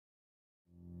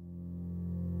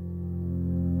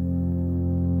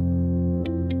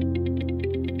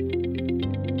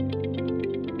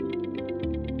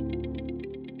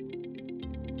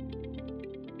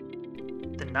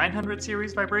900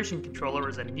 series vibration controller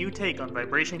is a new take on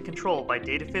vibration control by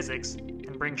data physics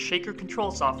and brings shaker control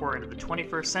software into the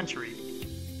 21st century.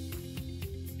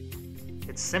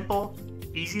 It's simple,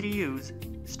 easy to use,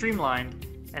 streamlined,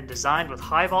 and designed with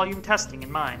high-volume testing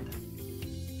in mind.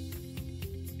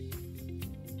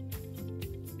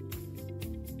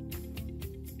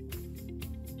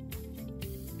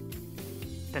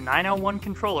 The 901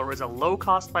 controller is a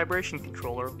low-cost vibration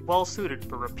controller well-suited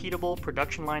for repeatable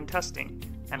production line testing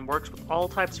and works with all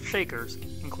types of shakers,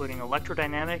 including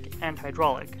electrodynamic and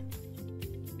hydraulic.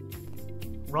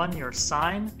 Run your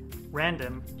sine,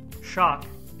 random, shock,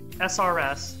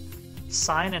 SRS,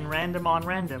 sine and random on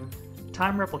random,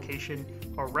 time replication,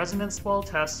 or resonance well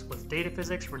tests with data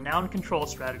physics renowned control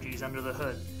strategies under the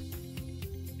hood.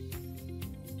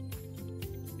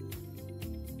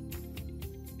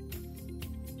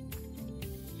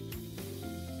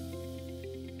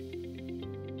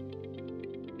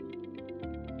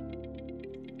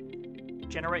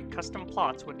 Generate custom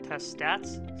plots with test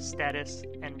stats, status,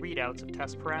 and readouts of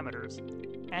test parameters,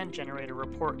 and generate a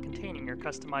report containing your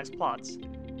customized plots.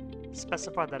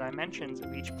 Specify the dimensions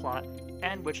of each plot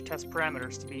and which test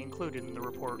parameters to be included in the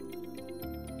report.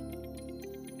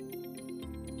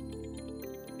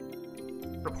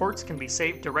 Reports can be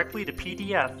saved directly to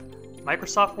PDF,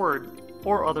 Microsoft Word,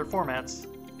 or other formats.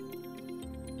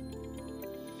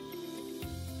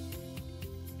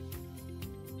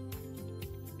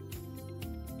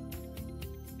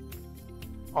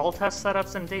 All test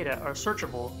setups and data are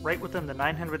searchable right within the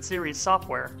 900 series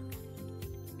software.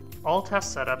 All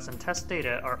test setups and test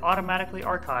data are automatically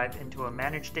archived into a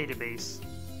managed database.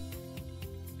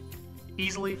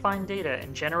 Easily find data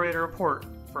and generate a report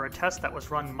for a test that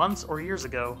was run months or years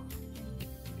ago.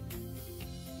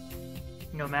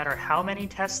 No matter how many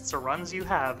tests or runs you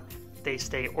have, they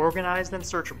stay organized and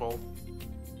searchable.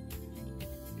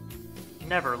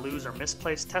 Never lose or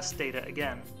misplace test data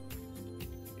again.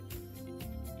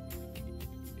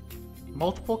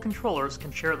 Multiple controllers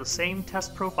can share the same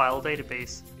test profile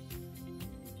database,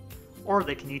 or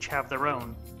they can each have their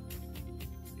own.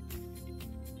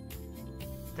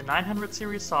 The 900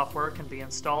 series software can be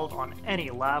installed on any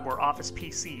lab or office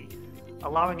PC,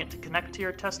 allowing it to connect to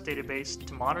your test database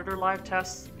to monitor live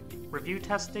tests, review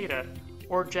test data,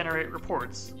 or generate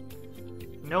reports.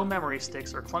 No memory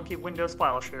sticks or clunky Windows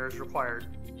file shares required.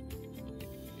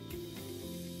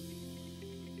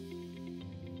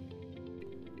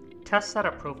 Test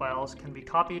setup profiles can be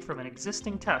copied from an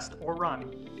existing test or run.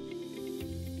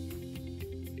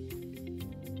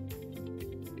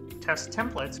 Test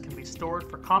templates can be stored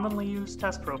for commonly used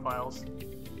test profiles.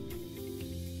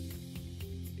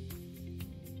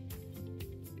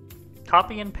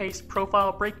 Copy and paste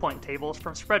profile breakpoint tables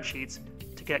from spreadsheets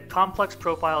to get complex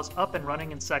profiles up and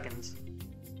running in seconds.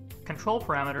 Control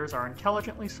parameters are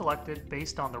intelligently selected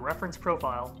based on the reference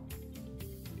profile.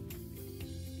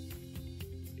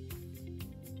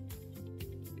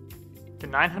 The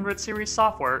 900 series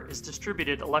software is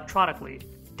distributed electronically.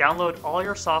 Download all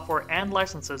your software and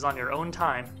licenses on your own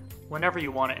time, whenever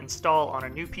you want to install on a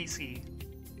new PC.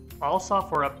 All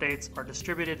software updates are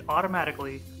distributed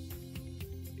automatically.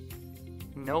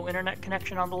 No internet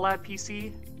connection on the lab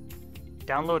PC?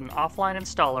 Download an offline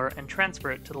installer and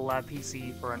transfer it to the lab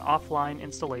PC for an offline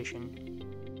installation.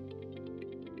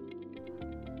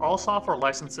 All software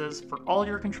licenses for all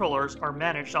your controllers are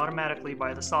managed automatically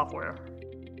by the software.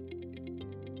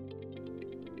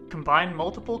 Combine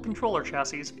multiple controller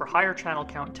chassis for higher channel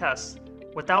count tests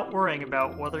without worrying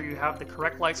about whether you have the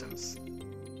correct license.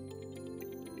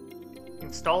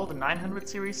 Install the 900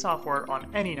 series software on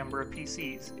any number of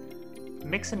PCs.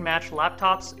 Mix and match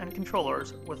laptops and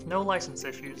controllers with no license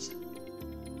issues.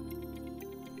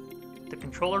 The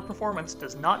controller performance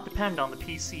does not depend on the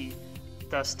PC,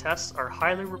 thus tests are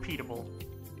highly repeatable.